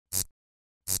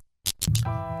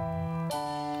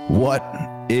What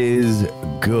is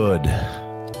good?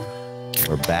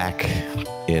 We're back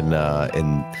in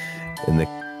the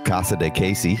Casa de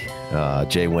Casey.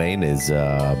 Jay Wayne is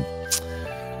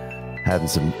having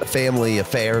some family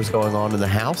affairs going on in the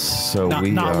house, so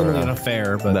not literally an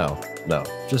affair, but no,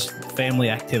 just family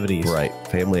activities. Right,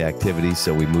 family activities.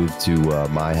 So we moved to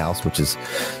my house, which is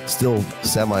still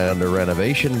semi under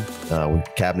renovation.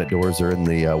 Cabinet doors are in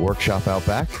the workshop out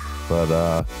back,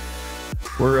 but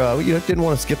we're didn't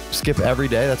want to skip every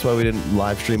day. That's why we didn't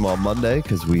live stream on Monday,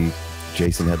 because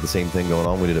Jason had the same thing going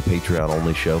on. We did a Patreon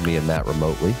only show, me and Matt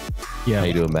remotely. Yeah. How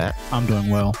you doing, Matt? I'm doing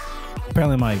well.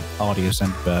 Apparently my audio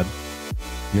sounded bad.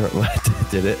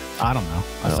 Did it? I don't know.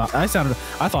 I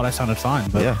thought I sounded fine,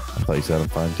 but yeah, I thought you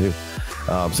sounded fine too.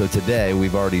 So today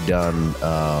we've already done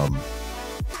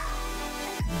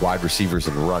wide receivers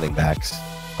and running backs.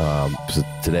 So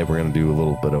today we're going to do a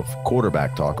little bit of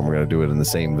quarterback talk, and we're going to do it in the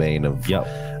same vein of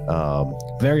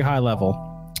very high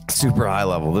level, super high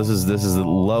level. This is a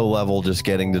low level, just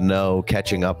getting to know,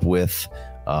 catching up with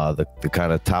the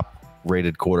kind of top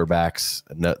rated quarterbacks.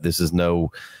 No,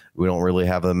 we don't really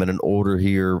have them in an order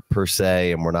here per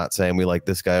se, and we're not saying we like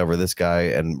this guy over this guy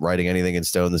and writing anything in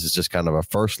stone. This is just kind of a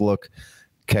first look,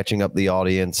 catching up the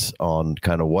audience on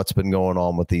kind of what's been going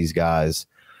on with these guys.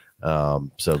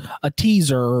 So a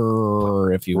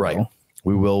teaser, if you will. Right.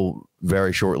 We will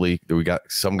very shortly. We got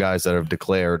some guys that have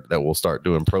declared that we'll start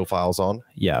doing profiles on.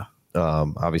 Yeah.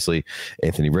 Obviously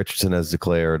Anthony Richardson has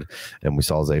declared, and we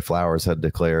saw Zay Flowers had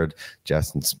declared.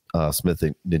 Justin Smith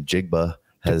Njigba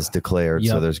has declared.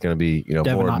 Yep. So there's going to be,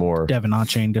 more and more. Devin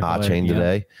Achane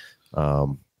today.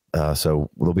 So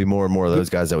there'll be more and more of those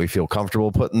guys that we feel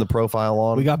comfortable putting the profile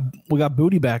on. We got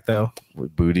Booty back though.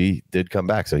 Booty did come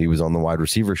back, so he was on the wide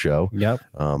receiver show. Yep.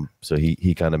 So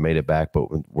he kind of made it back, but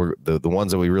we're the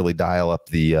ones that we really dial up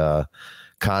the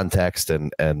context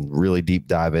and really deep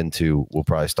dive into. We'll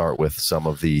probably start with some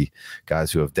of the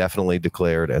guys who have definitely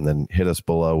declared, and then hit us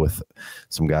below with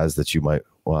some guys that you might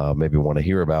maybe want to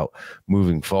hear about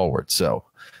moving forward. So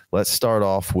we'll start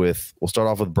off with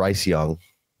Bryce Young.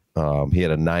 He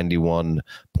had a 91.0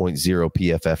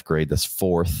 PFF grade. That's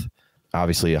fourth.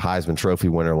 Obviously a Heisman Trophy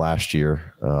winner last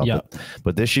year.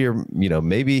 But this year,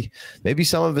 maybe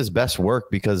some of his best work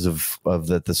because of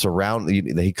the surround.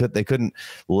 They couldn't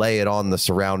lay it on the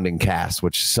surrounding cast,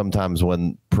 which sometimes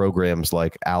when programs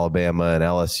like Alabama and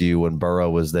LSU, when Burrow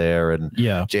was there, and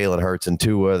Jalen Hurts and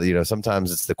Tua,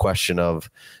 sometimes it's the question of,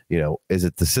 is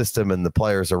it the system and the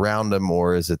players around him,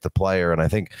 or is it the player? And I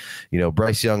think,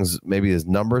 Bryce Young's, maybe his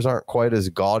numbers aren't quite as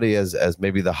gaudy as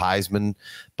maybe the Heisman,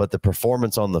 but the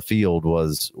performance on the field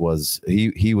was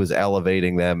he was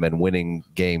elevating them and winning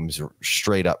games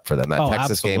straight up for them. That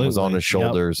Texas game was on his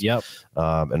shoulders. Yep.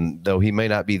 And though he may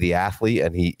not be the athlete,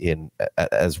 and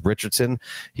as Richardson,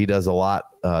 he does a lot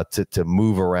to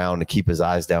move around and keep his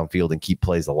eyes downfield and keep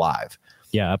plays alive.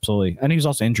 Yeah, absolutely. And he was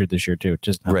also injured this year too.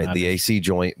 Just right. The AC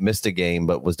joint, missed a game,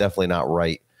 but was definitely not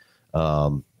right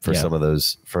for some of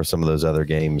those other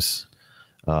games.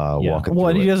 Walking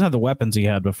well, he doesn't have the weapons he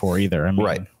had before either. I mean,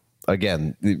 right.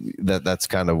 Again, that's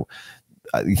kind of,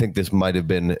 I think this might have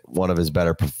been one of his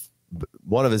best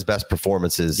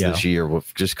performances this year,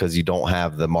 just because you don't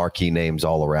have the marquee names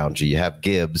all around you. You have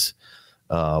Gibbs,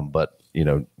 but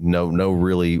no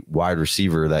really wide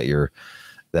receiver that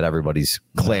everybody's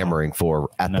clamoring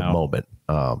for at the moment.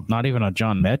 Not even a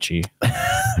John Mechie,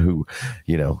 who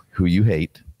you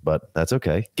hate. But that's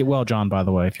okay. Get well, John, by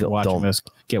the way. If you're watching this,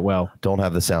 get well. Don't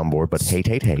have the soundboard, but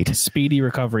hate. Speedy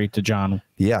recovery to John.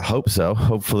 Yeah, hope so.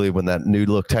 Hopefully when that new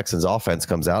look Texans offense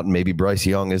comes out, and maybe Bryce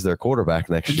Young is their quarterback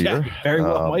next year. Very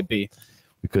well might be.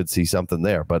 We could see something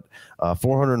there. But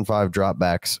 405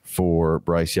 dropbacks for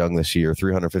Bryce Young this year,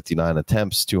 359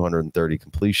 attempts, 230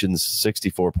 completions,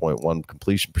 64.1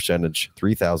 completion percentage,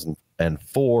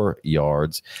 3,004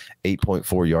 yards,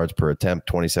 8.4 yards per attempt,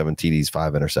 27 TDs,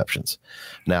 5 interceptions.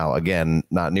 Now, again,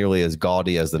 not nearly as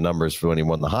gaudy as the numbers for when he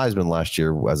won the Heisman last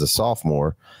year as a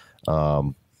sophomore.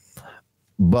 But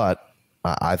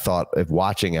I thought, if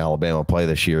watching Alabama play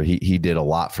this year, he did a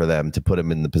lot for them to put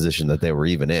him in the position that they were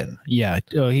even in. Yeah,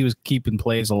 he was keeping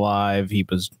plays alive. He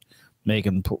was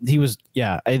making.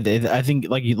 I think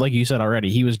like you said already,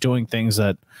 he was doing things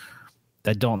that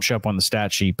don't show up on the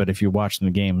stat sheet. But if you're watching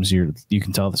the games, you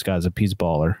can tell this guy's a piece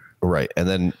baller. Right. And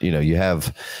then, you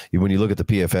have, when you look at the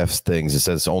PFF things, it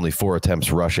says only 4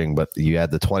 attempts rushing, but you add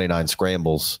the 29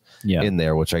 scrambles in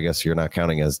there, which I guess you're not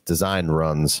counting as design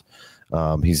runs.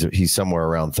 He's somewhere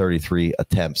around 33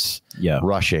 attempts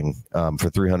rushing for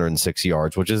 306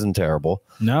 yards, which isn't terrible.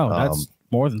 No, that's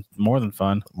more than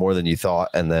fun. More than you thought.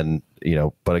 And then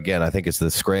but again, I think it's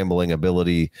the scrambling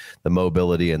ability, the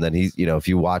mobility, and then he's, if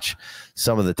you watch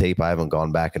some of the tape, I haven't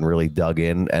gone back and really dug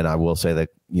in, and I will say that,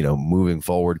 moving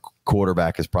forward,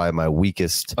 quarterback is probably my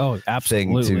weakest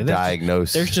thing to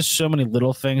diagnose. There's just so many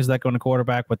little things that go into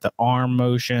quarterback with the arm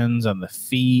motions and the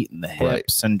feet and the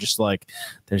hips, and just like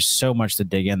there's so much to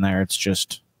dig in there. It's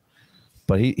just.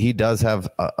 But he does have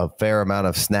a fair amount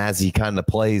of snazzy kind of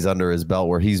plays under his belt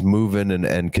where he's moving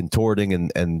and contorting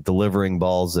and delivering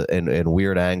balls in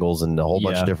weird angles and a whole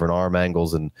bunch of different arm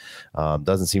angles, and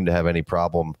doesn't seem to have any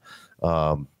problem,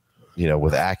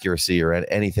 with accuracy or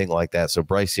anything like that. So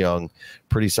Bryce Young,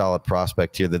 pretty solid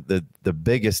prospect here. The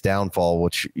biggest downfall,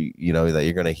 which, that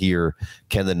you're going to hear,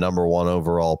 can the number 1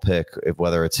 overall pick,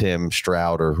 whether it's him,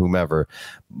 Stroud, or whomever.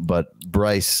 But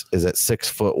Bryce is at 6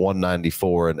 foot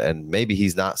 194, and maybe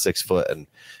he's not 6 foot, and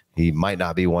he might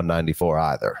not be 194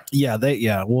 either.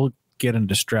 Yeah, we'll get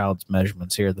into Stroud's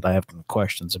measurements here that I have some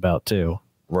questions about too.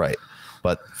 Right.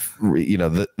 But,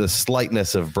 the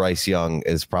slightness of Bryce Young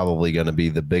is probably going to be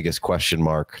the biggest question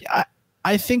mark.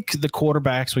 I think the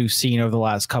quarterbacks we've seen over the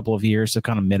last couple of years have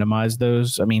kind of minimized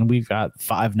those. I mean, we've got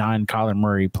 5'9" Kyler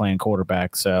Murray playing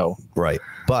quarterback. So right.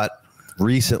 But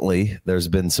recently there's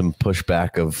been some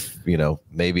pushback of,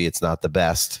 maybe it's not the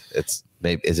best.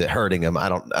 Is it hurting him? I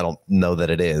don't know that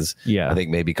it is. Yeah. I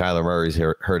think maybe Kyler Murray's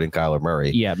hurting Kyler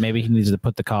Murray. Yeah. Maybe he needs to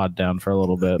put the cod down for a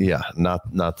little bit. Yeah. Not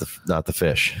the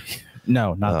fish.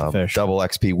 No, not the fish. Double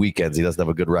XP weekends. He doesn't have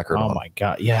a good record on. Oh my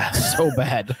God. Yeah. So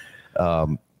bad.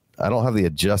 I don't have the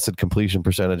adjusted completion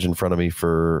percentage in front of me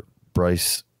for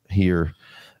Bryce here.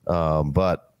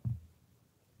 But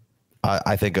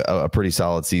I think a pretty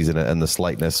solid season and the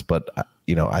slightness, but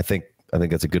I think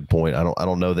that's a good point. I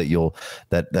don't know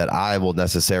that I will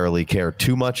necessarily care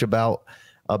too much about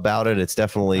it. It's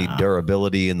definitely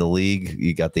durability in the league.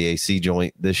 You got the AC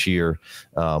joint this year,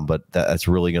 but that's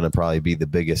really going to probably be the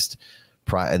biggest.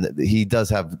 And he does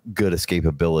have good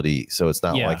escapability, so it's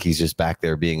not like he's just back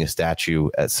there being a statue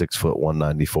at 6 foot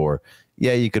 194.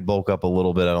 Yeah, you could bulk up a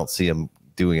little bit. I don't see him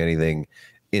doing anything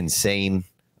insane,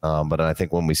 but I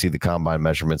think when we see the combine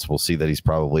measurements, we'll see that he's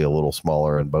probably a little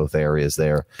smaller in both areas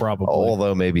there. Probably,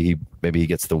 although maybe he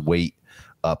gets the weight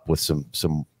up with some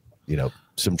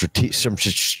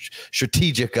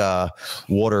strategic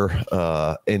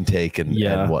water intake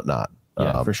and whatnot.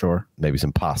 Yeah, for sure. Maybe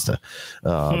some pasta.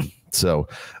 So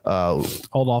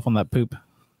hold off on that poop.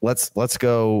 Let's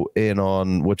go in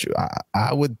on which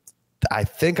I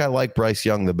think I like Bryce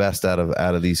Young the best out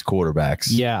of these quarterbacks.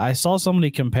 Yeah, I saw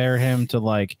somebody compare him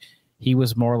to he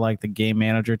was more like the game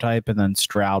manager type, and then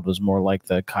Stroud was more like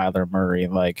the Kyler Murray,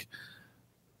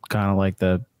 kind of like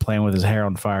the playing with his hair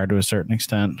on fire to a certain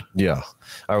extent. Yeah. All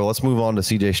right. Well, let's move on to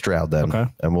CJ Stroud then. Okay.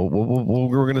 And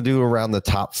we're going to do around the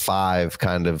top 5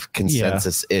 kind of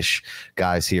consensus-ish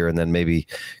guys here, and then maybe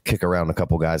kick around a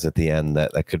couple guys at the end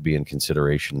that could be in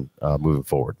consideration moving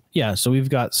forward. Yeah. So we've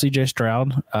got CJ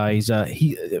Stroud.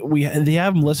 They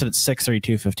have him listed at 6'3",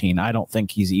 215. I don't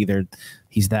think he's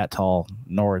that tall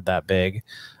nor that big.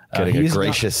 Getting a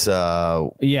gracious.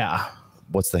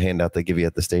 What's the handout they give you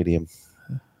at the stadium?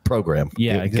 Program.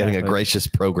 Yeah, exactly. Getting a gracious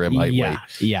program height weight.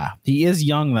 Yeah. He is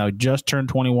young, though. Just turned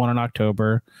 21 in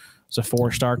October. It's a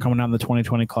 4-star coming out in the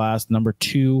 2020 class, number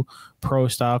 2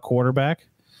 pro-style quarterback.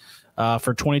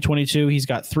 For 2022, he's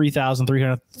got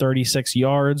 3,336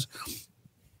 yards,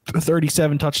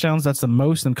 37 touchdowns. That's the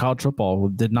most in college football.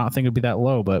 Did not think it'd be that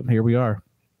low, but here we are.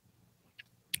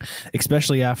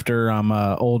 Especially after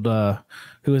old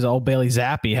Bailey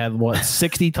Zappi had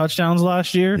 60 touchdowns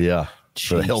last year. Yeah.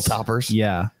 For the Hilltoppers.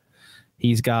 Yeah.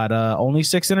 He's got only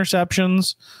 6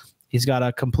 interceptions. He's got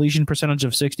a completion percentage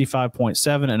of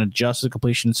 65.7 and adjusted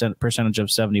completion percentage of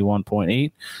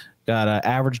 71.8. Got an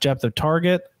average depth of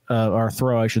target, or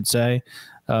throw, I should say,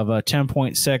 of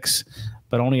 10.6,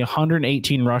 but only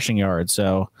 118 rushing yards.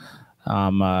 So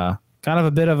kind of a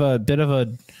bit of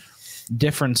a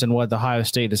difference in what the Ohio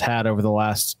State has had over the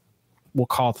last, we'll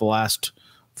call it the last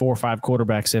 4 or 5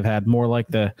 quarterbacks they've had. More like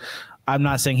I'm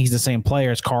not saying he's the same player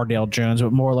as Cardale Jones,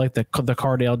 but more like the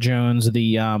Cardale Jones,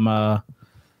 the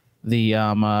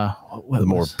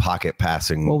more pocket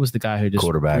passing. What was the guy who just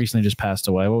recently just passed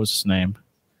away? What was his name?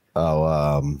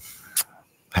 Oh,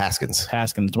 Haskins,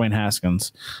 Dwayne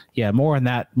Haskins. Yeah, more in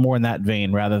that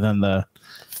vein rather than the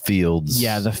Fields.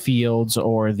 Yeah, the Fields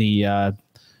or the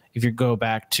if you go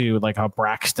back to like a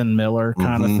Braxton Miller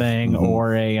kind of thing,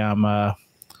 or a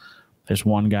there's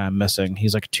one guy I'm missing.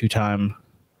 He's like a 2-time.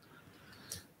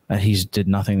 He's did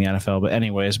nothing in the NFL, but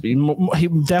anyways, he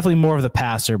definitely more of the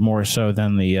passer, more so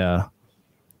than the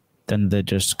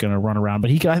just gonna run around.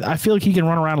 But I feel like he can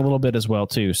run around a little bit as well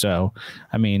too. So,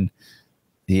 I mean,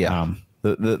 yeah,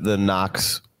 the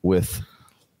knocks with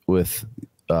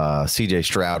CJ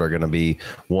Stroud are going to be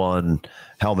one,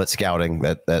 helmet scouting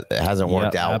that hasn't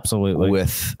worked out absolutely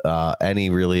with any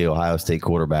really Ohio State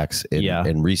quarterbacks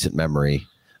in recent memory.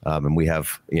 And we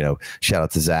have, shout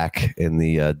out to Zach in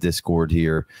the Discord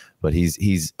here, but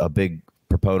he's a big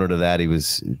proponent of that. He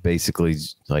was basically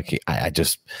like, I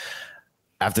just,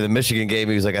 after the Michigan game,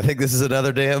 he was like, I think this is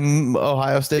another damn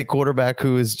Ohio State quarterback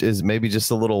who is maybe just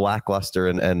a little lackluster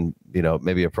and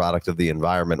maybe a product of the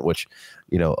environment, which,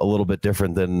 a little bit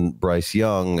different than Bryce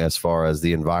Young as far as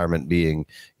the environment being,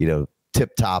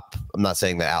 tip top. I'm not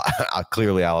saying that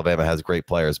clearly Alabama has great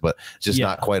players, but just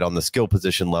not quite on the skill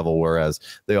position level. Whereas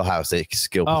the Ohio State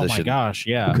skill position,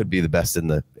 could be the best in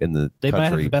the they country. Might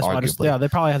have the best they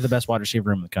probably have the best wide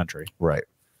receiver room in the country. Right.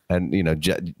 And,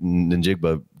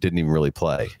 Njigba didn't even really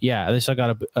play. Yeah, they still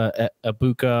got a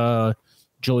Ibuka,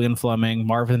 Julian Fleming,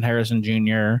 Marvin Harrison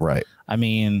Jr. Right. I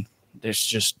mean, there's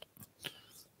just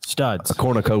studs. A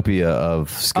cornucopia of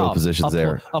skill positions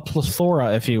there. A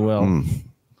plethora, if you will.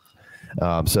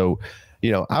 So,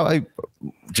 I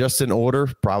just in order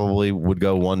probably would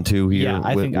go 1-2 here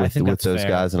with those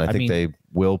guys. And I think they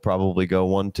will probably go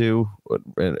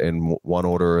 1-2 in one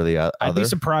order or the other. I'd be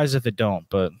surprised if it don't,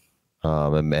 but.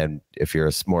 And if you're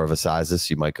more of a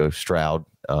sizist, you might go Stroud.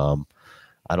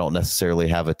 I don't necessarily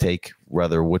have a take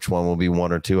whether which one will be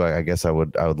 1 or 2. I guess I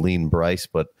would lean Bryce,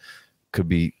 but could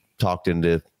be talked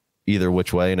into either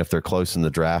which way. And if they're close in the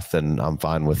draft, then I'm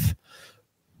fine with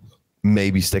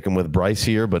maybe sticking with Bryce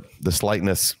here. But the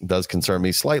slightness does concern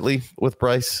me slightly with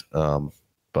Bryce.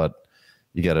 But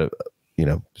you got to,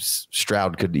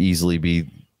 Stroud could easily be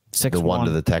 6-1. The one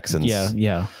to the Texans.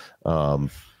 Yeah.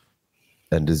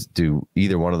 And do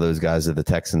either one of those guys at the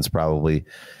Texans probably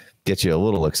get you a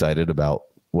little excited about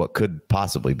what could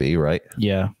possibly be, right?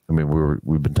 Yeah. I mean,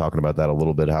 we've been talking about that a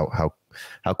little bit, how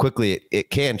quickly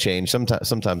it can change.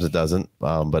 Sometimes it doesn't.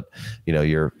 But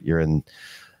you're in.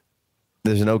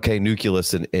 There's an okay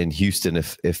nucleus in Houston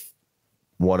if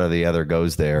one or the other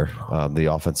goes there. The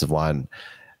offensive line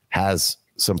has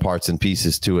some parts and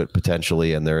pieces to it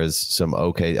potentially, and there is some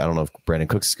okay. I don't know if Brandon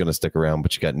Cooks is going to stick around,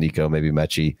 but you got Nico, maybe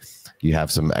Mechie. You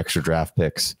have some extra draft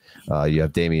picks. You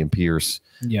have Damian Pierce.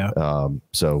 Yeah.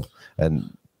 So,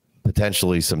 and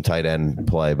potentially some tight end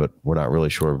play, but we're not really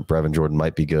sure. Brevin Jordan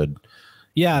might be good.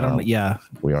 Yeah, I don't. Yeah,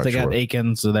 we aren't. They got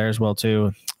Akins there as well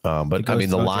too. But I mean,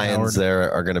 the Lions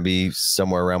there are going to be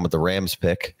somewhere around with the Rams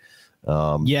pick.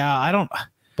 Yeah, I don't.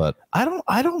 But I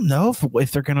don't know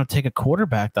if they're going to take a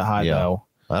quarterback that high though.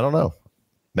 I don't know.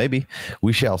 Maybe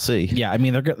we shall see. Yeah, I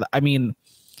mean they're good. I mean.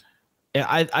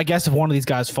 I guess if one of these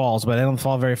guys falls, but they don't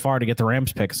fall very far to get the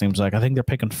Rams pick, it seems like. I think they're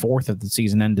picking 4th if the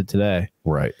season ended today.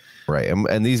 Right.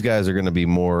 And these guys are going to be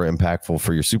more impactful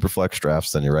for your Superflex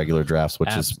drafts than your regular drafts,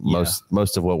 which is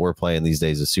most of what we're playing these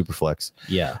days is Superflex.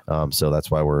 Yeah. So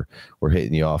that's why we're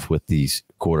hitting you off with these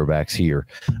quarterbacks here.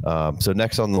 So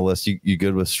next on the list, you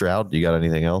good with Stroud? You got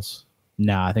anything else?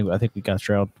 Nah, I think we got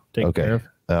Stroud taken care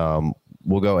of.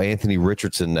 We'll go Anthony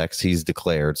Richardson next. He's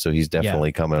declared, so he's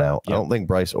definitely coming out. I don't think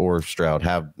Bryce or Stroud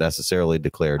have necessarily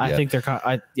declared yet. I think they're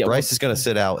Bryce is going to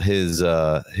sit out his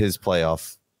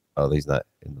playoff. Oh, he's not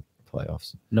in the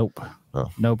playoffs. Nope.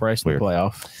 Oh, no Bryce in the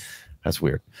playoff. That's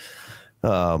weird.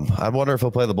 I wonder if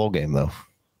he'll play the bowl game though.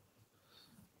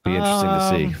 Be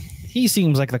interesting to see. He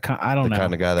seems like the kind of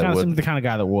guy that would. The kind of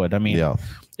guy that would. I mean,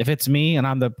 if it's me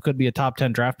and could be a top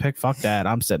 10 draft pick, fuck that.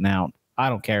 I'm sitting out. I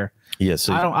don't care. Yes,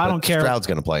 I don't care. Stroud's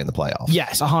going to play in the playoffs.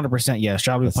 Yes, 100%. Yes,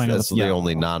 Stroud will be playing. That's the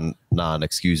only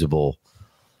non-excusable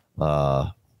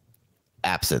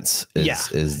absence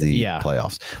is the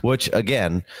playoffs. Which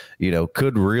again,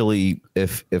 could really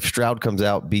if Stroud comes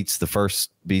out beats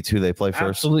who they play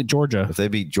first. Absolutely, Georgia. If they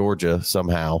beat Georgia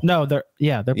somehow. No, they're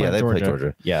playing Georgia. Play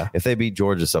Georgia. Yeah. If they beat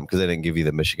Georgia because they didn't give you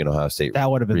the Michigan Ohio State that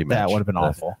would have been rematch.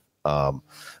 awful.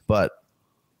 But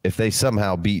if they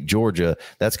somehow beat Georgia,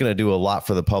 that's going to do a lot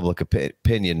for the public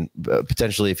opinion,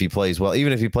 potentially if he plays well,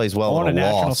 even if he plays well on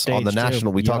a loss on the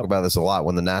national. We talk about this a lot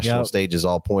when the national stage is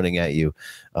all pointing at you.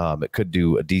 It could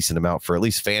do a decent amount for at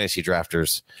least fantasy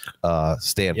drafters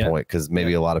standpoint, because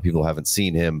maybe a lot of people haven't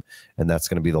seen him, and that's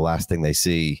going to be the last thing they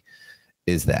see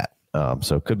is that.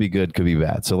 So it could be good, could be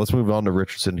bad. So let's move on to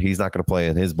Richardson. He's not going to play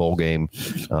in his bowl game.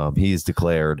 He is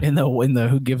declared in the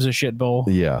who gives a shit bowl.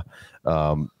 Yeah.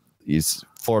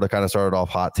 Florida kind of started off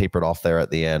hot, tapered off there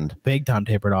at the end. Big time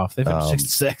tapered off. They finished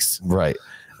 6-6. Right.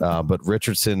 But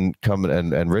Richardson coming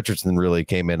and Richardson really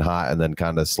came in hot and then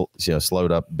kind of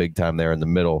slowed up big time there in the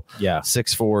middle. Yeah.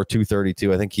 6'4",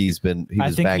 232. I think he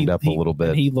was banged up a little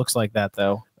bit. He looks like that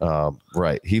though.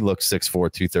 Right. He looks 6'4",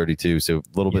 232. So a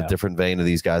little bit different vein of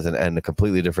these guys and a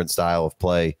completely different style of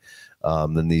play.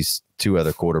 than these two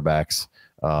other quarterbacks.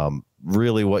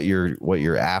 Really what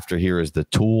you're after here is the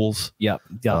tools. Yep.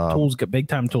 Tools, big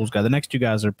time tools guy. The next two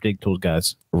guys are big tools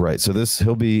guys. Right. So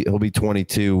he'll be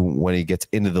 22 when he gets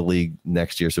into the league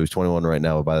next year. So he's 21 right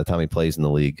now. But by the time he plays in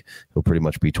the league, he'll pretty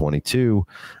much be 22.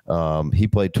 He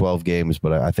played 12 games,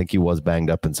 but I think he was banged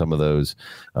up in some of those.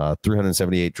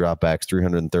 378 dropbacks,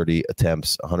 330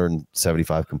 attempts,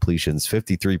 175 completions,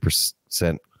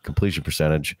 53% completion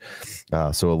percentage.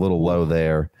 So a little low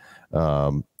there.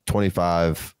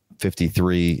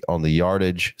 53 on the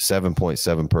yardage,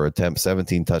 7.7 per attempt,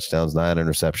 17 touchdowns, 9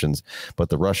 interceptions, but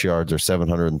the rush yards are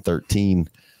 713.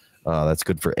 That's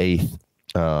good for 8th.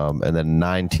 And then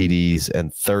 9 TDs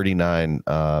and 39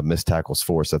 missed tackles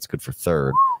forced. That's good for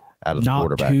 3rd out of the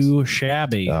quarterbacks. Not too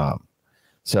shabby.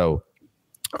 So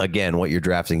again, what you're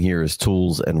drafting here is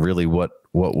tools, and really what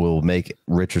will make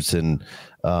Richardson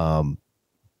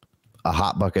a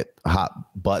hot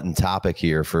button topic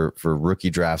here for rookie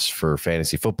drafts for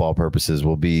fantasy football purposes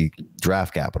will be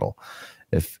draft capital.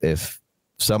 If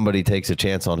somebody takes a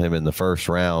chance on him in the first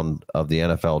round of the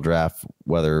NFL draft,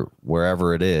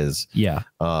 wherever it is,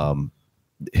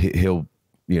 he'll,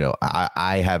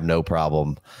 I have no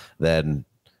problem then.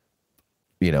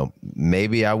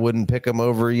 Maybe I wouldn't pick him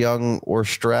over Young or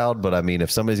Stroud, but I mean,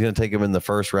 if somebody's going to take him in the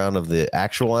first round of the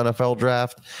actual NFL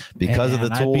draft because of the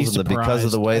tools and because of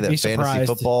the way that fantasy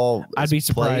football, I'd be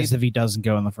surprised if he doesn't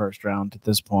go in the first round at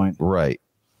this point. Right.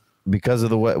 Because of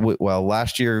the way, well,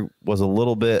 last year was a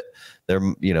little bit there,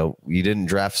 you didn't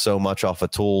draft so much off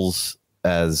of tools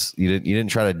as they didn't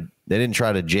try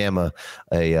to jam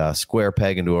a square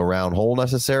peg into a round hole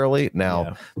necessarily.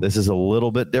 Now this is a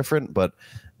little bit different, but,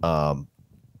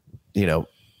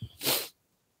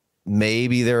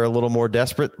 maybe they're a little more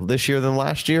desperate this year than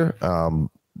last year,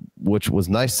 which was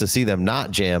nice to see them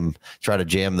not try to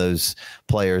jam those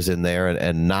players in there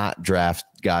and not draft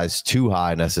guys too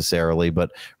high necessarily.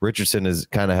 But Richardson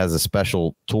has a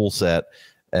special tool set,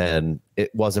 and it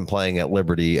wasn't playing at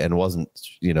Liberty and wasn't,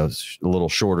 a little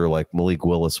shorter like Malik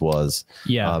Willis was.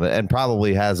 And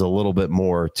probably has a little bit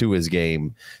more to his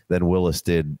game than Willis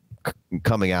did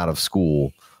coming out of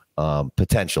school.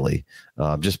 Potentially,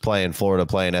 just playing Florida,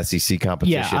 playing SEC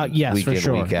competition, week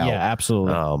in, week out. Yeah,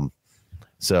 absolutely.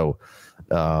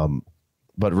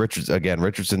 But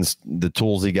Richardson's the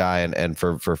toolsy guy, and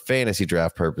for fantasy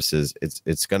draft purposes,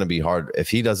 it's going to be hard if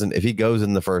he goes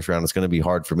in the first round. It's going to be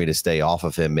hard for me to stay off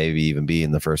of him. Maybe even be in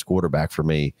the first quarterback for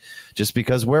me, just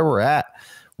because where we're at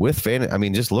with fantasy. I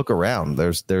mean, just look around. There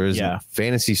is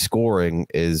fantasy scoring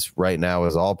is right now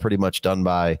is all pretty much done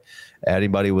by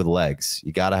anybody with legs.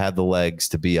 You got to have the legs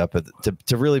to be up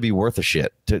to really be worth a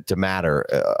shit, to matter,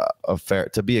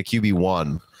 to be a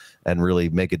QB1 and really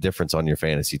make a difference on your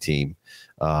fantasy team.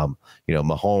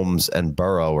 Mahomes and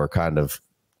Burrow are kind of,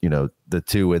 the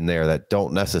two in there that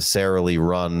don't necessarily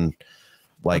run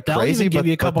like they'll crazy, even give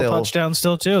you a couple touchdowns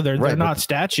still too. They're not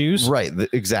statues. Right.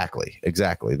 Exactly.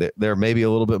 They're maybe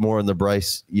a little bit more in the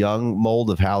Bryce Young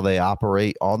mold of how they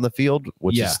operate on the field,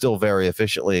 which is still very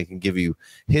efficiently. It can give you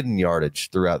hidden yardage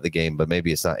throughout the game, but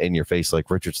maybe it's not in your face like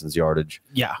Richardson's yardage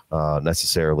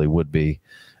necessarily would be.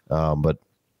 But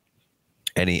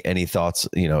any thoughts,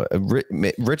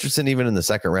 Richardson, even in the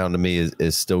second round to me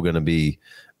is still going to be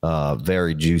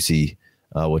very juicy.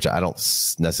 Which I don't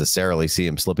necessarily see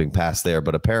him slipping past there,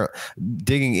 but apparently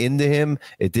digging into him,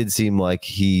 it did seem like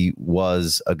he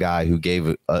was a guy who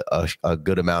gave a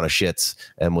good amount of shits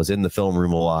and was in the film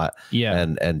room a lot,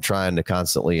 and trying to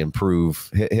constantly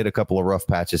improve. Hit a couple of rough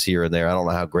patches here and there. I don't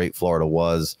know how great Florida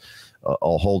was.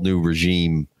 A whole new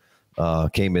regime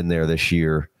came in there this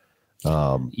year.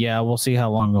 We'll see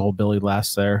how long the whole Billy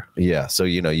lasts there. Yeah, so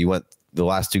you went. The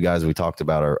last two guys we talked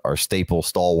about are staple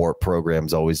stalwart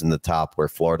programs, always in the top, where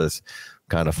Florida's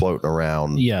kind of floating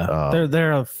around.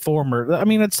 They're a former. I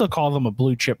mean, I'd still call them a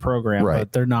blue chip program,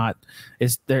 but they're not.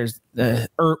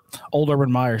 Old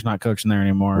Urban Meyer's not coaching there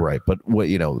anymore, right? But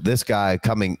this guy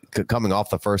coming off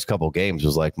the first couple games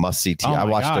was like must see TV. I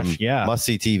watched him, must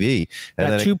see TV.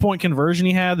 And that 2-point conversion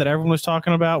he had that everyone was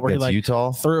talking about, where he like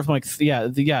Utah threw it from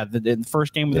the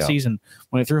first game of the season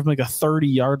when he threw from like a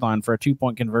 30-yard line for a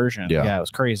 2-point conversion. Yeah, it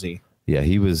was crazy. Yeah,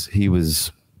 he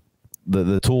was.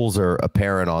 The tools are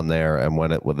apparent on there, and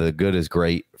when the good is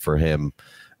great for him,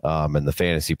 and the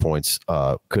fantasy points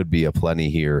could be aplenty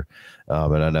here.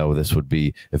 And I know this would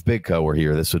be, if Big Co were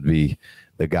here, this would be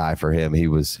the guy for him. He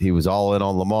was all in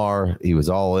on Lamar. He was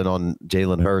all in on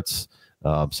Jalen Hurts.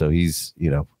 So he's,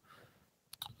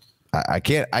 I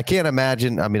can't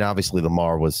imagine. I mean, obviously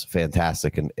Lamar was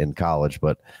fantastic in college,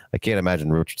 but I can't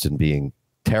imagine Richardson being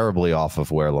terribly off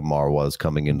of where Lamar was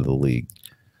coming into the league.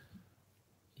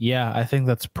 Yeah, I think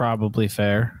that's probably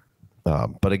fair.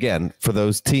 But again, for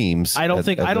those teams, I don't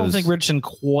think Richardson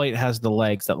quite has the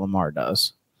legs that Lamar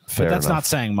does. Fair but that's enough. not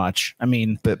saying much. I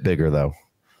mean, bit bigger though.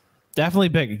 Definitely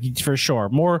big for sure.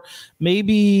 More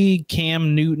maybe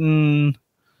Cam Newton,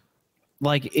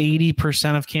 like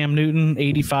 80% of Cam Newton,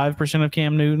 85% of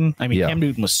Cam Newton. I mean, Cam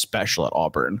Newton was special at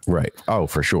Auburn, right? Oh,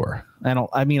 for sure.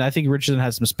 I think Richardson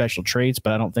has some special traits,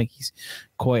 but I don't think he's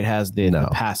quite has the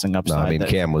passing upside. No, I mean,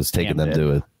 Cam was taking them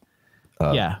to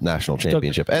a national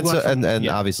championship, and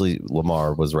obviously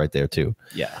Lamar was right there too.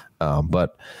 Yeah.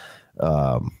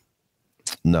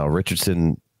 No,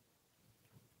 Richardson.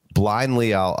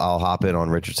 Blindly, I'll hop in on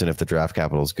Richardson if the draft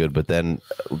capital is good, but then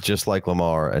just like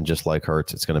Lamar and just like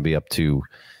Hurts, it's going to be up to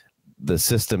the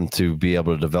system to be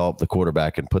able to develop the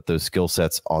quarterback and put those skill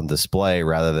sets on display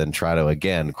rather than try to,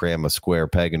 again, cram a square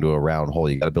peg into a round hole.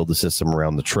 You got to build the system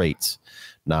around the traits,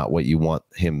 not what you want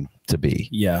him to be.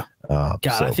 Yeah. I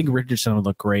think Richardson would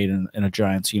look great in a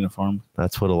Giants uniform.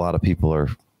 That's what a lot of people are,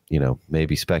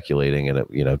 maybe speculating.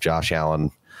 And, Josh Allen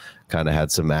kind of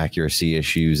had some accuracy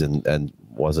issues and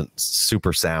wasn't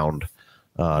super sound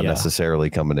necessarily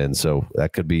coming in. So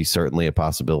that could be certainly a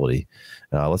possibility.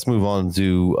 Let's move on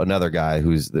to another guy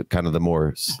who's kind of the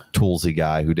more toolsy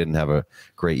guy who didn't have a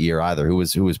great year either, who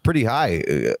was pretty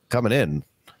high coming in.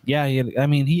 Yeah.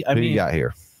 Who you got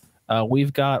here?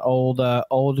 We've got old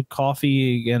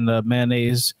coffee and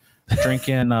mayonnaise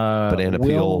drinking banana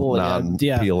peel,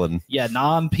 non-peeling.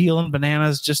 Non-peeling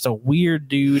bananas. Just a weird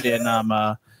dude.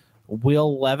 And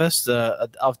Will Levis,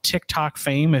 of TikTok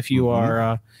fame, if you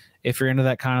are if you're into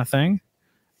that kind of thing.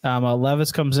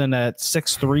 Levis comes in at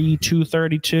 6'3",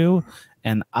 232,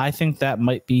 and I think that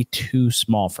might be too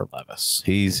small for Levis.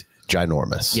 He's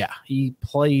ginormous. Yeah, he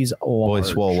plays large. Boy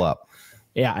swole up.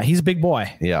 Yeah, he's a big boy.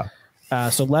 Yeah.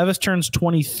 So Levis turns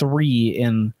 23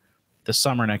 in the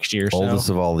summer next year. Oldest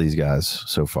of all these guys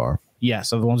so far. Yeah,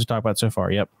 so the ones we talked about so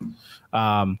far, yep.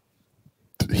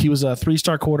 He was a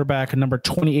 3-star quarterback, a number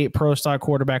 28 pro stock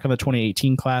quarterback in the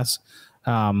 2018 class.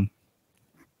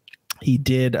 He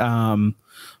did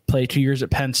play 2 years at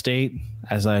Penn State,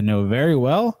 as I know very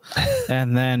well,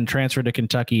 and then transferred to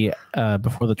Kentucky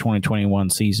before the 2021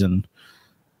 season.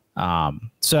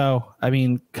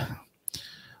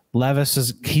 Levis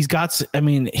that's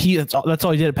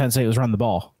all he did at Penn State was run the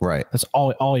ball. Right. That's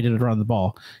all he did was run the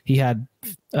ball. He had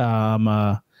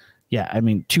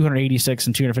 286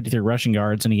 and 253 rushing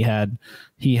yards, and he had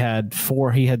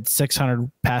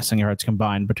 600 passing yards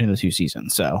combined between the two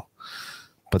seasons. So,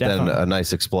 but definitely. Then a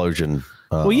nice explosion.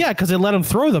 Because they let him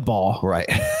throw the ball. Right.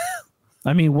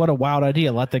 I mean, what a wild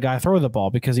idea! Let the guy throw the ball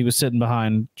because he was sitting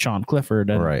behind Sean Clifford.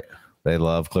 And right. They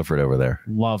love Clifford over there.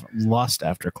 Lust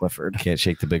after Clifford. Can't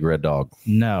shake the big red dog.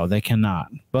 No, they cannot.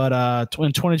 But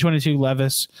in 2022,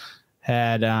 Levis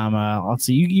had let's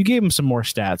see, you gave him some more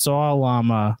stats, so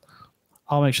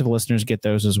I'll make sure the listeners get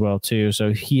those as well too.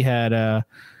 So he had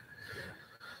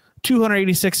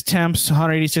 286 attempts,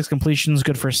 186 completions,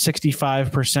 good for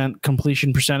 65%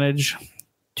 completion percentage,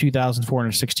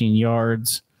 2,416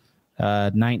 yards,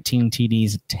 19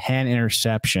 TDs, 10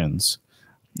 interceptions.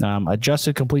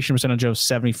 Adjusted completion percentage of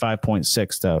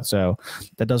 75.6 though, so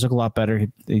that does look a lot better.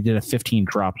 He did a 15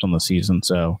 drops on the season,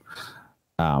 so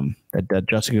that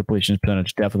adjusted completion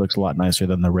percentage definitely looks a lot nicer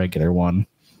than the regular one.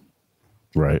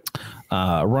 Right.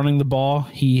 Running the ball,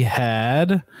 he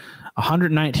had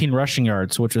 119 rushing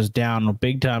yards, which was down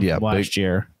big time from last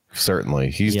year.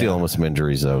 Certainly, he's dealing with some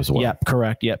injuries though as well. Yep,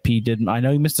 correct. Yep, he did. I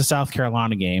know he missed the South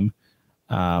Carolina game.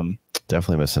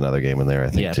 Definitely missed another game in there, I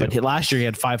think, too. But last year he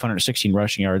had 516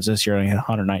 rushing yards. This year he had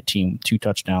 119, 2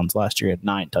 touchdowns. Last year he had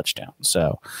 9 touchdowns.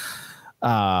 So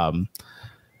I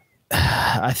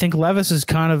think Levis is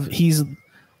kind of he's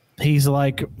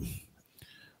like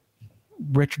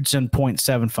Richardson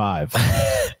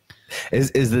 0.75.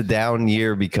 Is the down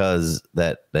year because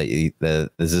that is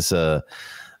this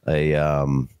they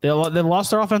lost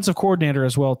their offensive coordinator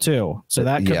as well too, so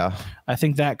that could, I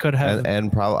think that could have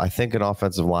and probably I think an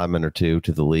offensive lineman or two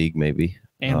to the league maybe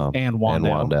and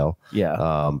Wandale.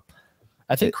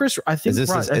 I think Chris. I think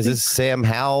is this Sam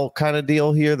Howell kind of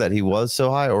deal here that he was so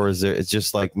high, or is it's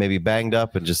just like maybe banged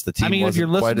up and just the team? I mean, if you're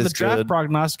listening to the draft good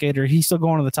prognosticator, he's still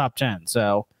going to the top 10.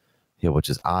 So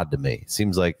which is odd to me.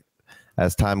 Seems like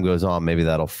as time goes on, maybe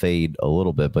that'll fade a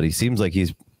little bit, but he seems like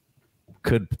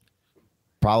could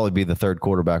probably be the third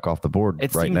quarterback off the board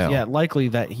now. Yeah, likely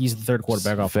that he's the third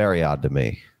quarterback off. Very odd to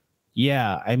me.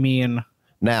 Yeah, I mean,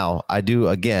 now I do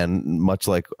again, much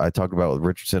like I talked about with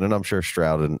Richardson, and I'm sure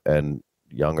Stroud and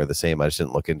Young are the same. I just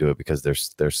didn't look into it because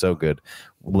they're so good.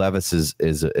 Levis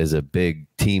is a big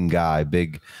team guy,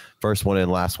 big first one in,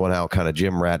 last one out kind of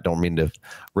gym rat. Don't mean to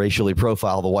racially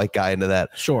profile the white guy into that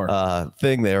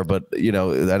thing there, but I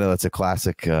know that's a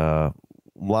classic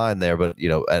line there, but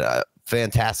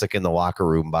fantastic in the locker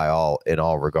room in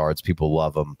all regards. People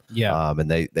love him. Yeah.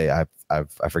 And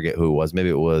I forget who it was. Maybe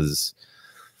it was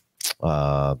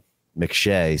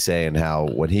McShay saying how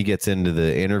when he gets into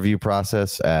the interview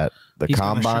process at the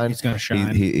combine, he's going to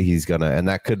shine. He's going to, and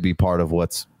that could be part of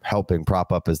what's helping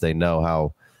prop up, as they know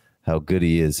how good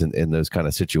he is in those kind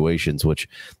of situations, which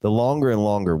the longer and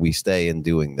longer we stay in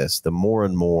doing this, the more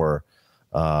and more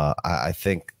I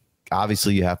think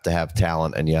obviously you have to have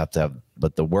talent and you have to have,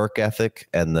 but the work ethic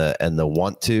and the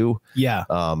want to,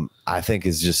 I think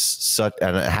is just such.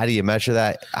 And how do you measure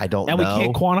that? I don't know. And we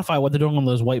can't quantify what they're doing on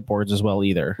those whiteboards as well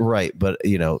either. Right. But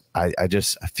I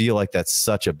just feel like that's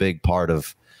such a big part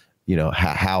of,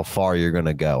 how far you're going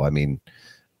to go. I mean,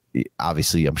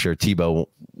 obviously I'm sure Tebow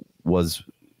was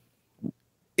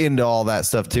into all that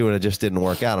stuff too, and it just didn't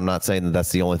work out. I'm not saying that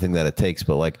that's the only thing that it takes,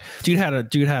 but like dude had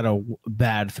a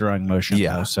bad throwing motion.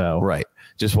 Yeah. So right.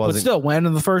 Just wasn't, but still went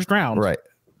in the first round. Right.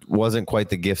 Wasn't quite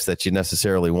the gifts that you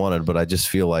necessarily wanted, but I just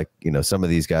feel like, some of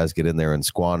these guys get in there and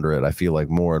squander it. I feel like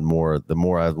more and more, the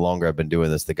longer I've been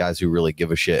doing this, the guys who really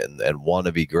give a shit and want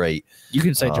to be great. You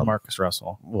can say Jamarcus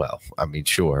Russell. Well, I mean,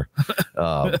 sure.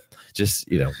 Just,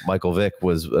 Michael Vick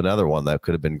was another one that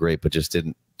could have been great, but just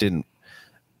didn't,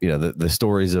 the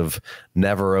stories of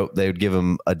they would give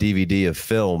him a DVD of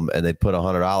film and they'd put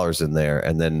 $100 in there,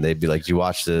 and then they'd be like, "Do you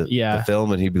watch the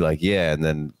film?" And he'd be like, "Yeah," and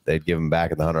then they'd give him back,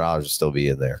 and the $100 would still be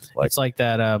in there. Like, it's like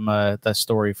that that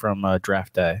story from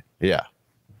Draft Day. Yeah,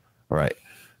 right.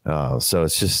 So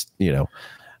it's just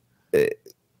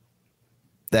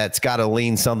that's got to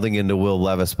lean something into Will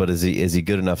Levis, but is he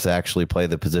good enough to actually play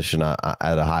the position at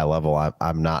a high level?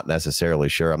 I'm not necessarily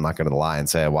sure. I'm not going to lie and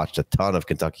say I watched a ton of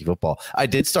Kentucky football. I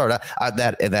did start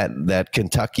that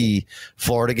Kentucky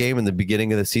Florida game in the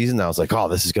beginning of the season. I was like, oh,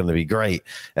 this is going to be great,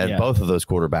 and both of those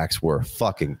quarterbacks were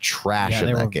fucking trash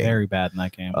in that game. Very bad in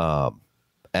that game.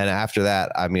 And after that,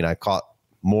 I mean, I caught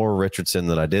more Richardson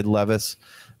than I did Levis.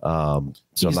 So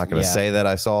I'm not going to say that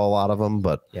I saw a lot of them,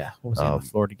 but what was in the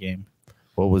Florida game?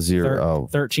 What was your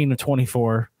 13 of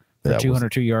 24 for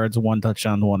 202 yards, 1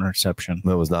 touchdown, 1 interception?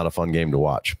 That was not a fun game to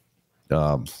watch.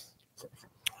 You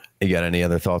got any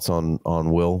other thoughts on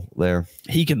Will there?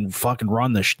 He can fucking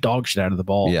run the dog shit out of the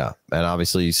ball. Yeah, and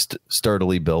obviously he's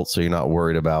sturdily built, so you're not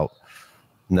worried about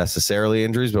necessarily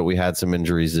injuries, but we had some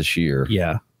injuries this year.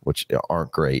 Yeah, which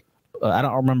aren't great. I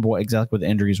don't remember exactly what the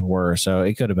injuries were, so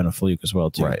it could have been a fluke as well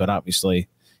too. Right. But obviously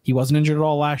he wasn't injured at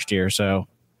all last year, so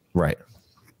right.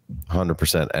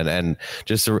 100%. And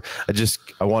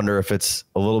I wonder if it's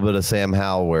a little bit of Sam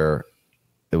Howell where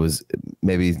it was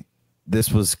maybe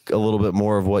this was a little bit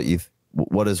more of what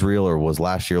is real, or was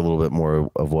last year a little bit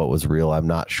more of what was real. I'm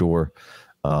not sure.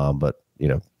 But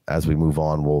as we move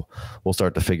on, we'll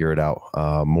start to figure it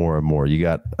out more and more. You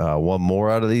got one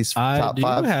more out of these top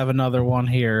five? I do have another one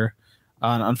here.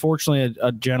 Unfortunately,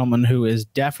 a gentleman who is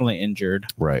definitely injured.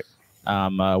 Right.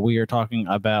 We are talking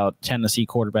about Tennessee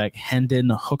quarterback Hendon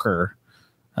Hooker,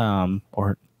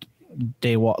 or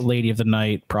lady of the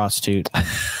night, prostitute,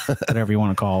 whatever you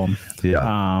want to call him.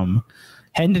 Yeah.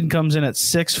 Hendon comes in at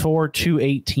 6'4",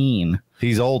 218.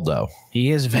 He's old though.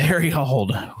 He is very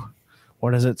old.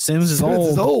 What is it? Sims is Sims old.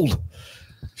 Is old.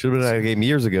 Should have been at a game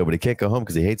years ago, but he can't go home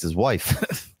because he hates his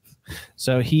wife.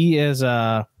 So he is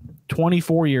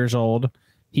 24 years old.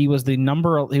 He was a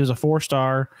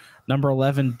 4-star. Number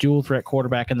 11 dual threat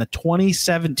quarterback in the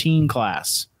 2017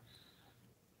 class.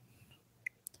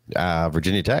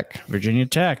 Virginia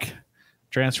Tech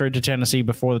transferred to Tennessee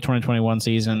before the 2021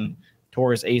 season,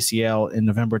 tore his ACL in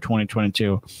November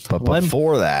 2022. But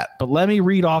let me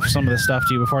read off some of the stuff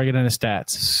to you before I get into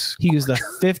stats. He was the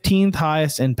 15th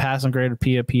highest in passing grade of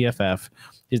PFF.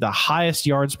 He's the highest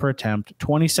yards per attempt,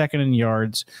 22nd in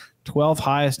yards, 12th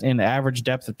highest in average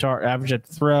depth of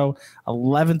throw,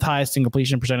 11th highest in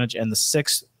completion percentage, and the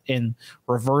 6th in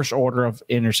reverse order of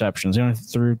interceptions. He only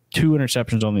threw 2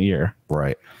 interceptions on the year.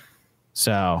 Right.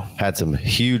 So had some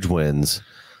huge wins.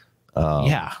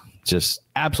 Just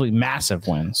absolutely massive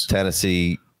wins.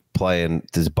 Tennessee playing.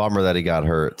 It's a bummer that he got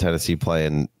hurt. Tennessee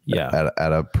playing at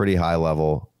a pretty high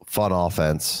level. Fun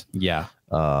offense. Yeah.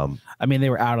 I mean, they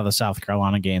were out of the South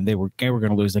Carolina game. They were going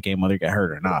to lose the game whether they get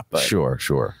hurt or not. But sure.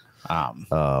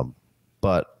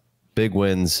 But big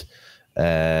wins,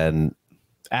 and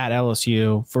at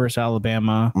LSU, versus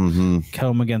Alabama,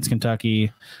 home against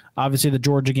Kentucky. Obviously, the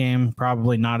Georgia game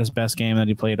probably not his best game that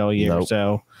he played all year. Nope.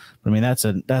 So, I mean, that's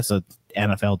a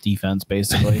NFL defense,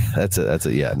 basically. That's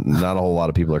a yeah. Not a whole lot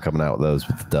of people are coming out with those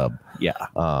with the dub.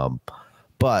 Yeah.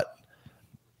 But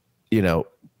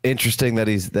interesting that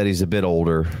he's a bit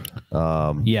older.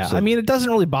 Yeah. So, I mean, it doesn't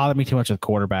really bother me too much with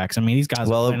quarterbacks. I mean, these guys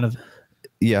are in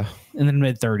the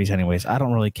mid-30s anyways. I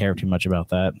don't really care too much about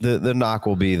that. The knock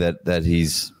will be that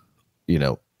he's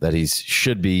that he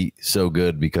should be so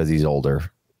good because he's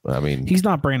older. I mean, he's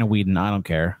not Brandon Whedon. I don't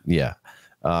care. Yeah.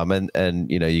 And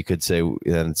you could say,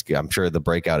 and I'm sure the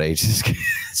breakout age is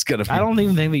going to be. I don't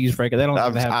even think they use breakout. They don't.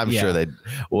 I'm sure they,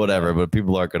 whatever, but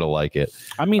people aren't going to like it.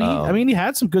 I mean, he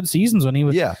had some good seasons when he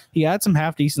was. Yeah. He had some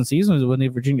half decent seasons when he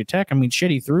was Virginia Tech. I mean,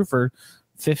 shit, he threw for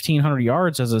 1,500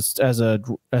 yards as a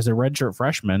redshirt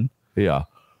freshman. Yeah,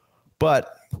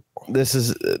 but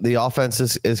the offense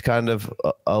is kind of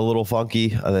a little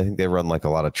funky. I think they run like a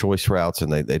lot of choice routes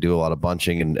and they do a lot of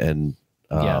bunching and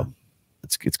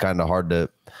it's kind of hard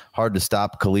to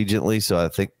stop collegiately. So I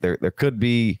think there could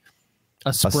be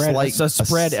a spread-ish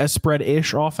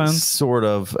offense, sort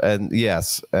of, and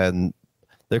yes, and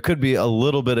there could be a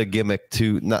little bit of gimmick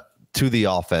to the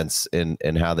offense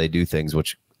in how they do things,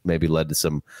 which maybe led to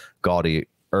some gaudier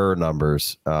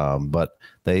numbers. But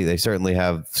they certainly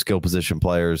have skill position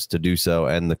players to do so,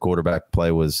 and the quarterback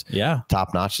play was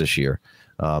top notch this year.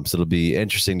 So it'll be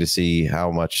interesting to see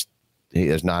how much.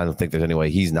 I don't think there's any way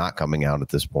he's not coming out at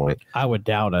this point. I would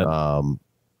doubt it.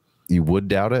 You would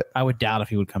doubt it? I would doubt if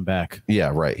he would come back.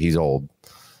 Yeah, right. He's old.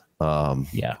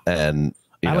 Yeah. And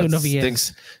I don't know if he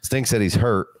stinks that he's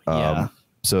hurt.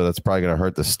 So that's probably going to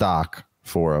hurt the stock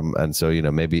for him. And so,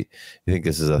 maybe you think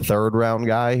this is a third round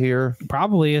guy here?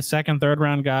 Probably a second, third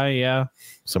round guy. Yeah.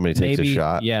 Somebody takes a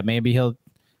shot. Yeah. Maybe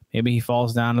he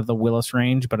falls down to the Willis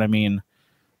range. But I mean,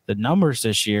 the numbers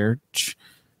this year,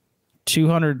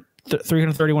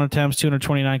 331 attempts,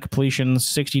 229 completions,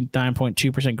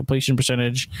 69.2% completion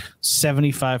percentage,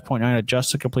 75.9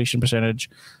 adjusted completion percentage,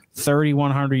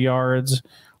 3,100 yards,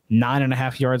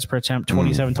 9.5 yards per attempt,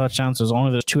 27 touchdowns. There's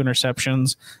only those 2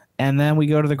 interceptions. And then we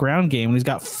go to the ground game, and he's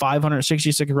got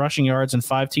 566 rushing yards and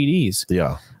 5 TDs.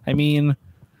 Yeah. I mean,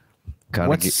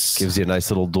 kind of gives you a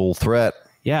nice little dual threat.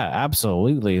 Yeah,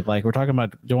 absolutely. Like we're talking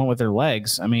about doing with their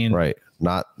legs. I mean, right.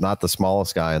 Not the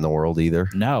smallest guy in the world either.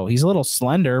 No, he's a little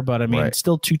slender, but I mean, it's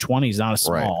still 220. He's not a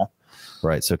small.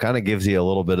 Right. So it kind of gives you a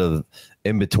little bit of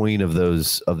in between of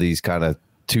these kind of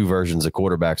two versions of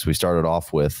quarterbacks we started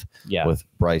off with. Yeah. With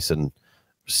Bryce and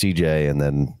CJ, and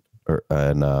then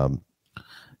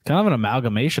kind of an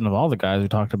amalgamation of all the guys we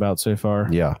talked about so far.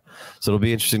 Yeah. So it'll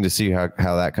be interesting to see how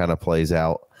that kind of plays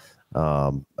out.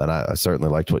 And I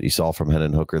certainly liked what you saw from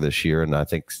Hendon Hooker this year, and I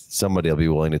think somebody will be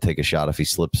willing to take a shot if he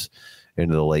slips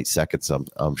into the late seconds.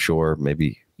 I'm sure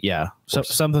maybe. Yeah, so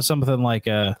something like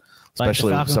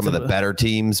especially like some of the better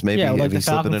teams. Maybe like if he's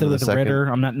slipping into the second. Ritter.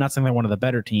 I'm not saying they're one of the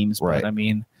better teams, but I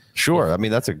mean, sure. Yeah. I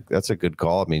mean that's a good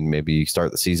call. I mean maybe you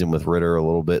start the season with Ritter a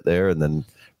little bit there, and then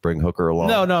bring Hooker along.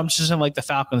 No, I'm just saying like the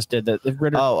Falcons did that.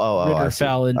 Ritter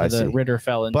fell into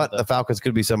the. But the Falcons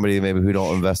could be somebody maybe who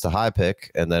don't invest a high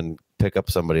pick and then pick up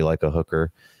somebody like a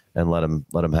Hooker and let him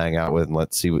hang out with, and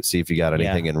let's see if you got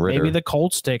anything in Ritter. Maybe the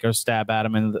Colts take a stab at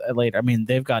him and later. I mean,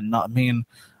 they've got not. I mean,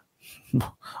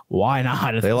 why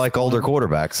not? They like older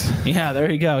quarterbacks. Yeah, there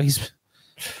you go. He's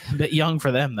a bit young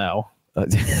for them though.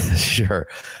 Sure.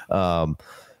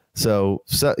 So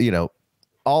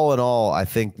all in all, I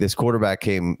think this quarterback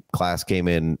class came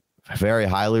in very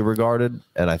highly regarded,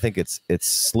 and I think it's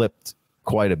slipped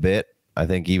quite a bit. I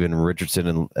think even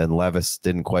Richardson and Levis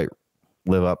didn't quite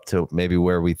live up to maybe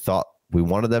where we thought we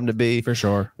wanted them to be. For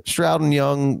sure. Stroud and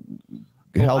Young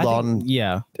held on.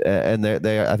 Yeah. And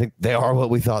I think they are what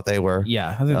we thought they were.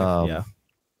 Yeah. I think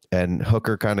and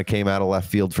Hooker kind of came out of left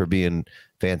field for being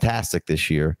fantastic this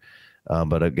year.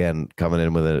 But again, coming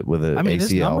in with a I mean, ACL.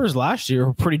 His numbers last year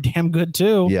were pretty damn good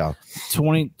too. Yeah.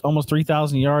 Almost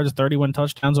 3,000 yards, 31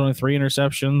 touchdowns, only 3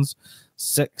 interceptions,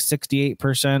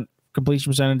 68% completion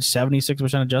percentage,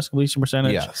 76% adjusted completion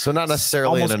percentage. Yeah, so not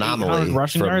necessarily an anomaly.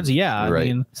 Rushing yards, yeah. Right. I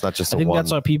mean, it's not just. I think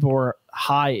that's why people were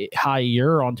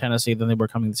higher on Tennessee than they were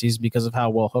coming this season because of how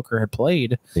well Hooker had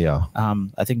played. Yeah.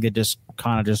 I think they just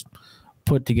kind of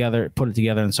put it together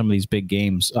in some of these big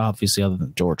games. Obviously, other than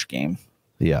the Georgia game.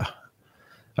 Yeah.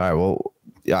 All right. Well,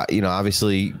 yeah.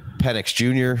 Obviously Penix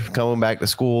Jr. coming back to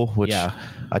school, which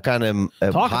I kind of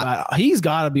talk about. He's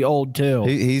got to be old too.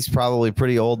 He's probably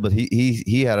pretty old, but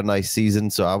he had a nice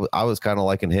season. So I was kind of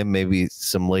liking him. Maybe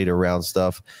some later round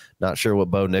stuff. Not sure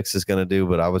what Bo Nix is going to do,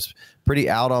 but I was pretty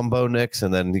out on Bo Nix,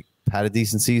 and then he had a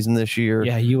decent season this year.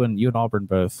 Yeah, you and Auburn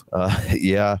both.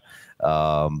 Yeah.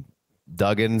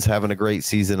 Duggan's having a great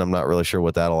season. I'm not really sure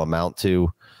what that'll amount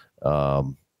to.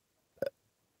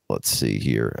 let's see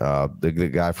here. The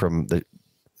guy from the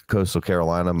Coastal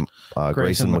Carolina,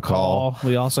 Grayson McCall.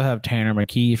 We also have Tanner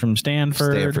McKee from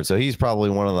Stanford. So he's probably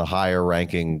one of the higher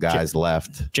ranking guys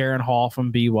left. Jaron Hall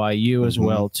from BYU as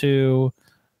well too.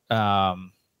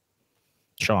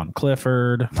 Sean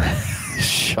Clifford.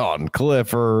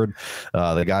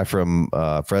 The guy from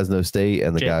Fresno State,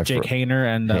 and the guy Jake from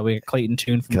Hayner, and we got Clayton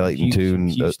Tune from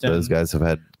Houston. Those guys have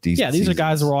had decent these seasons. are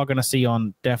guys we're all going to see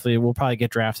on. Definitely, we'll probably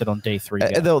get drafted on day 3.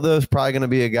 And there's probably going to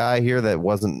be a guy here that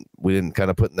we didn't kind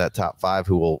of put in that top 5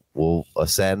 who will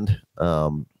ascend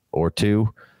or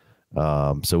 2.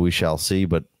 So we shall see.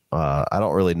 But I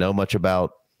don't really know much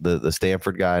about the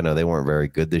Stanford guy. I know they weren't very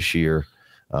good this year,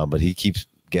 but he keeps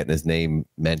getting his name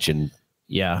mentioned.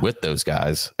 Yeah, with those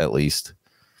guys at least.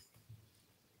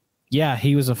 Yeah,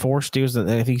 he was a force. I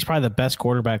think he's probably the best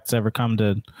quarterback that's ever come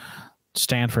to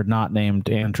Stanford, not named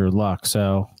Andrew Luck.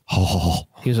 So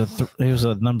he was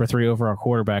a number 3 overall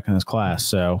quarterback in his class.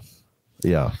 So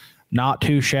yeah, not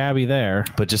too shabby there.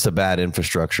 But just a bad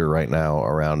infrastructure right now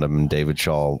around him. And David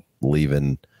Shaw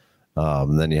leaving.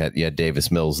 And then you had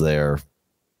Davis Mills there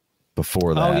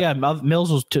before that. Oh yeah,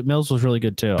 Mills was really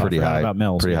good too. Pretty high about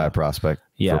Mills. Pretty high prospect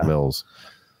for Mills.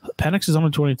 Penix is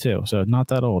only 22, so not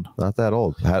that old. Not that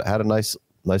old. Had a nice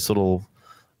little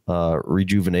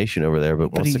rejuvenation over there,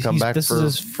 but wants to come back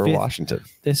for Washington.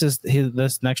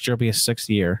 This next year will be his 6th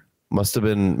year. Must have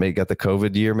been got the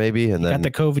COVID year maybe, and then got the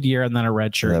COVID year, and then a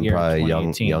redshirt year. Probably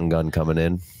young gun coming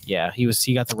in. Yeah, he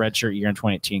got the redshirt year in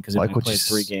 2018 because he played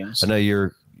 3 games. I know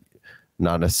you're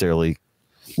not necessarily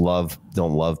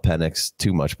don't love Penix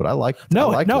too much, but I like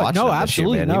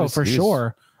absolutely year, no, for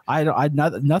sure. I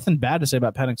nothing bad to say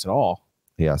about Penix at all.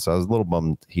 Yeah, so I was a little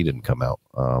bummed he didn't come out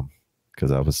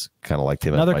because I was kind of like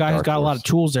him. Another guy who's got a lot of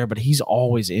tools there, but he's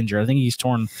always injured. I think he's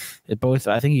torn both.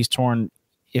 I think he's torn,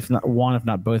 if not one, if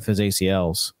not both, his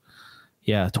ACLs.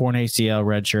 Yeah, torn ACL,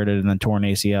 redshirted, and then torn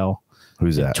ACL.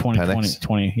 Who's that?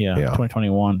 2020, yeah,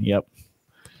 2021. Yep.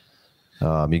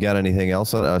 You got anything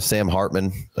else? Sam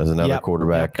Hartman as another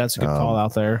quarterback. Yep, that's a good call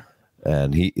out there.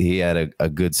 And he had a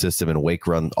good system in Wake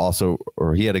Run also,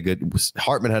 or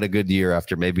Hartman had a good year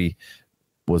after maybe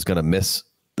was going to miss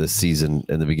this season.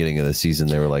 In the beginning of the season,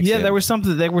 they were like, there was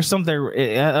something. He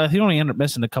only ended up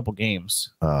missing a couple games.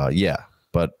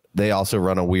 But they also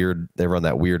run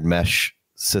that weird mesh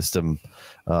system.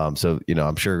 So,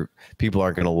 I'm sure people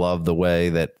aren't going to love the way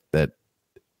that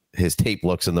his tape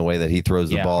looks and the way that he throws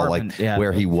the ball, Hartman,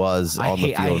 where he was on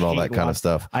the field and all that kind of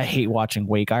stuff. I hate watching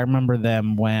Wake. I remember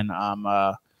them when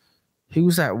who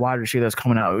was that wide receiver that's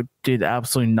coming out who did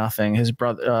absolutely nothing? His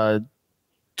brother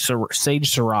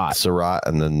Sage Surratt,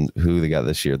 and then who they got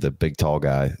this year, the big tall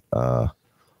guy,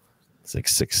 it's like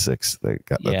 6'6".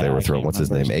 They were throwing. What's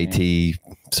his name? AT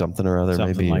something or other,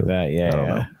 something maybe like that. Yeah, I don't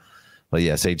know. But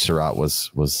yeah, Sage Surratt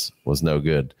was no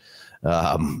good.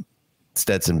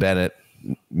 Stetson Bennett.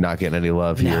 Not getting any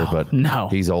love here, but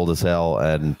he's old as hell,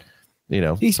 and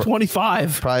he's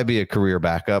 25. Probably be a career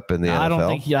backup in the NFL. I don't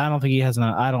think he has. You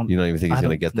don't even think he's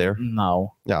going to get there?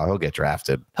 No, he'll get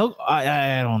drafted.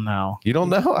 I don't know. You don't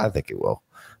know? I think he will.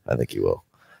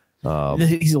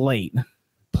 He's late.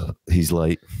 He's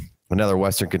late. Another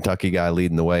Western Kentucky guy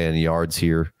leading the way in yards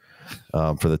here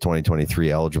for the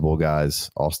 2023 eligible guys.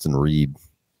 Austin Reed.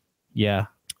 Yeah.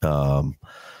 And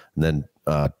then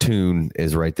Toon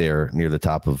is right there near the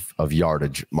top of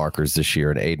yardage markers this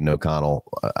year, and Aiden O'Connell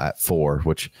at 4,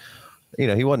 which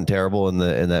he wasn't terrible in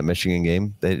that Michigan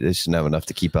game. They just didn't have enough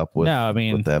to keep up with. No, I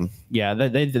mean with them. Yeah,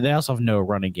 they also have no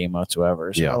running game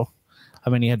whatsoever. So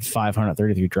he had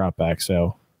 533 dropbacks.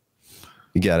 So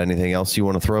you got anything else you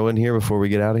want to throw in here before we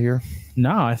get out of here?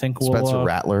 No, I think Spencer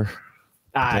Rattler.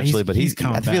 Potentially, but he's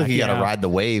I feel like he got to ride the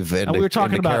wave. And we were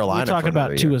talking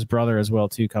about Tua's brother as well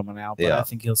too coming out, but I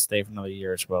think he'll stay for another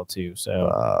year as well too.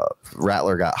 So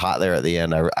Rattler got hot there at the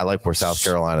end. I like where South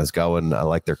Carolina's going. I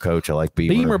like their coach. I like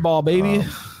Beamer ball, baby.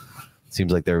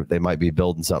 Seems like they might be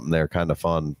building something there, kind of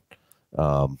fun.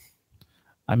 I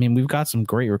mean, we've got some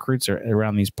great recruits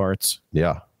around these parts.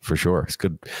 Yeah. For sure. It's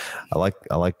good. I like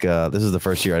this is the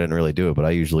first year I didn't really do it, but I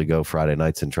usually go Friday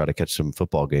nights and try to catch some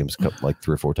football games like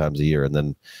 3 or 4 times a year. And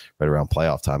then right around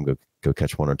playoff time, go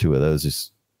catch 1 or 2 of those.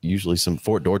 It's usually some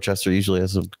Fort Dorchester usually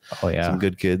has some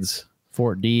good kids.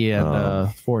 Fort D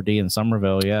and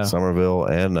Somerville. Yeah. Somerville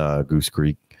and Goose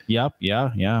Creek. Yep.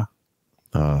 Yeah.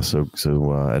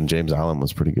 And James Allen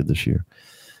was pretty good this year.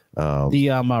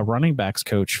 The running backs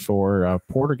coach for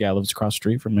Porter guy lives across the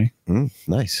street from me.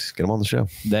 Nice. Get him on the show.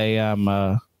 They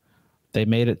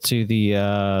made it to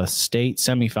the state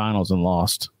semifinals and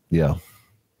lost. Yeah.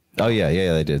 Oh yeah,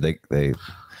 they did. They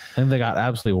got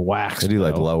absolutely waxed. They do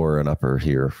like lower and upper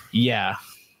here. Yeah.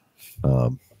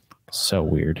 So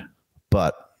weird.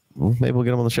 But maybe we'll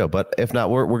get him on the show. But if not,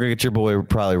 we're gonna get your boy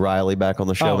probably Riley back on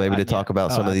the show, maybe to talk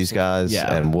about some of these guys.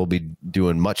 Yeah. And we'll be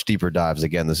doing much deeper dives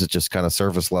again. This is just kind of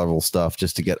surface level stuff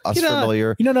just to get us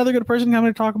familiar. You know, another good person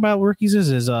coming to talk about rookies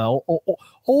is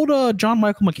old John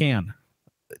Michael McCann.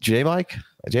 J Mike.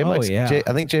 I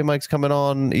think J Mike's coming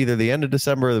on either the end of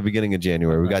December or the beginning of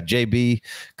January. We got JB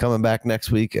coming back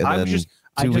next week, and then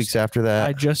 2 weeks after that.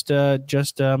 I just said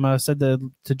to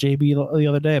JB the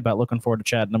other day about looking forward to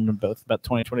chatting them both about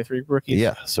 2023 rookies.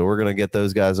 Yeah, so we're gonna get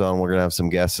those guys on. We're gonna have some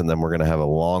guests, and then we're gonna have a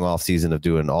long off season of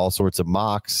doing all sorts of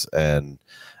mocks and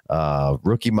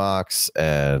rookie mocks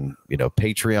and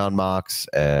Patreon mocks,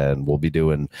 and we're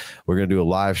gonna do a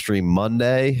live stream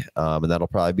Monday, and that'll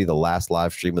probably be the last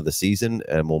live stream of the season,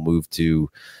 and we'll move to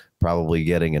probably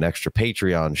getting an extra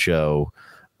Patreon show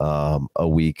a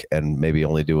week, and maybe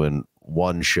only doing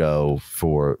one show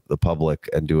for the public,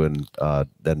 and doing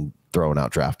then throwing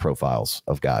out draft profiles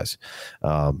of guys.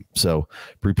 So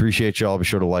we appreciate y'all. Be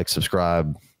sure to like,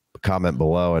 subscribe, comment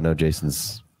below. I know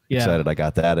Jason's excited I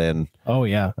got that in. Oh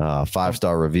yeah.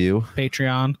 5-star review.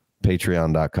 Patreon.com/the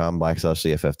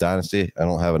FF Dynasty. I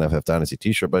don't have an FF Dynasty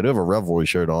T-shirt, but I do have a Revelry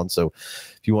shirt on. So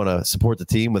if you want to support the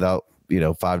team without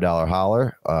 $5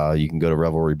 holler, you can go to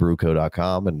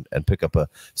revelrybrewco.com and pick up a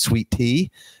sweet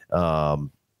tea.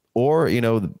 Or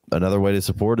another way to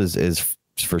support is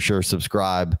for sure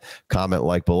subscribe, comment,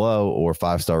 like below, or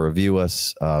 5-star review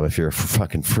us if you're a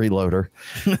fucking freeloader.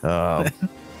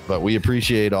 But we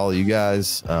appreciate all of you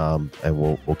guys, and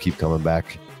we'll keep coming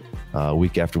back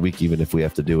week after week, even if we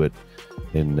have to do it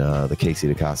in the Casey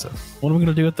de Casa. What are we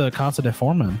going to do at the Casa de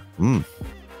Foreman?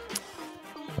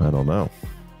 I don't know.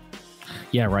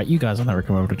 Yeah, right. You guys will never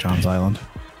come over to John's Island.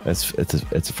 It's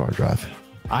a far drive.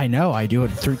 I know. I do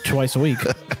it twice a week.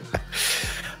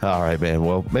 All right, man.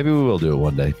 Well, maybe we will do it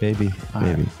one day. Maybe.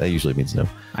 Right. That usually means no.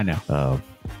 I know.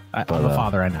 I'm a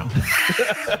father. I know.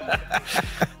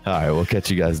 All right. We'll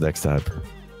catch you guys next time.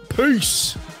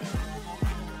 Peace.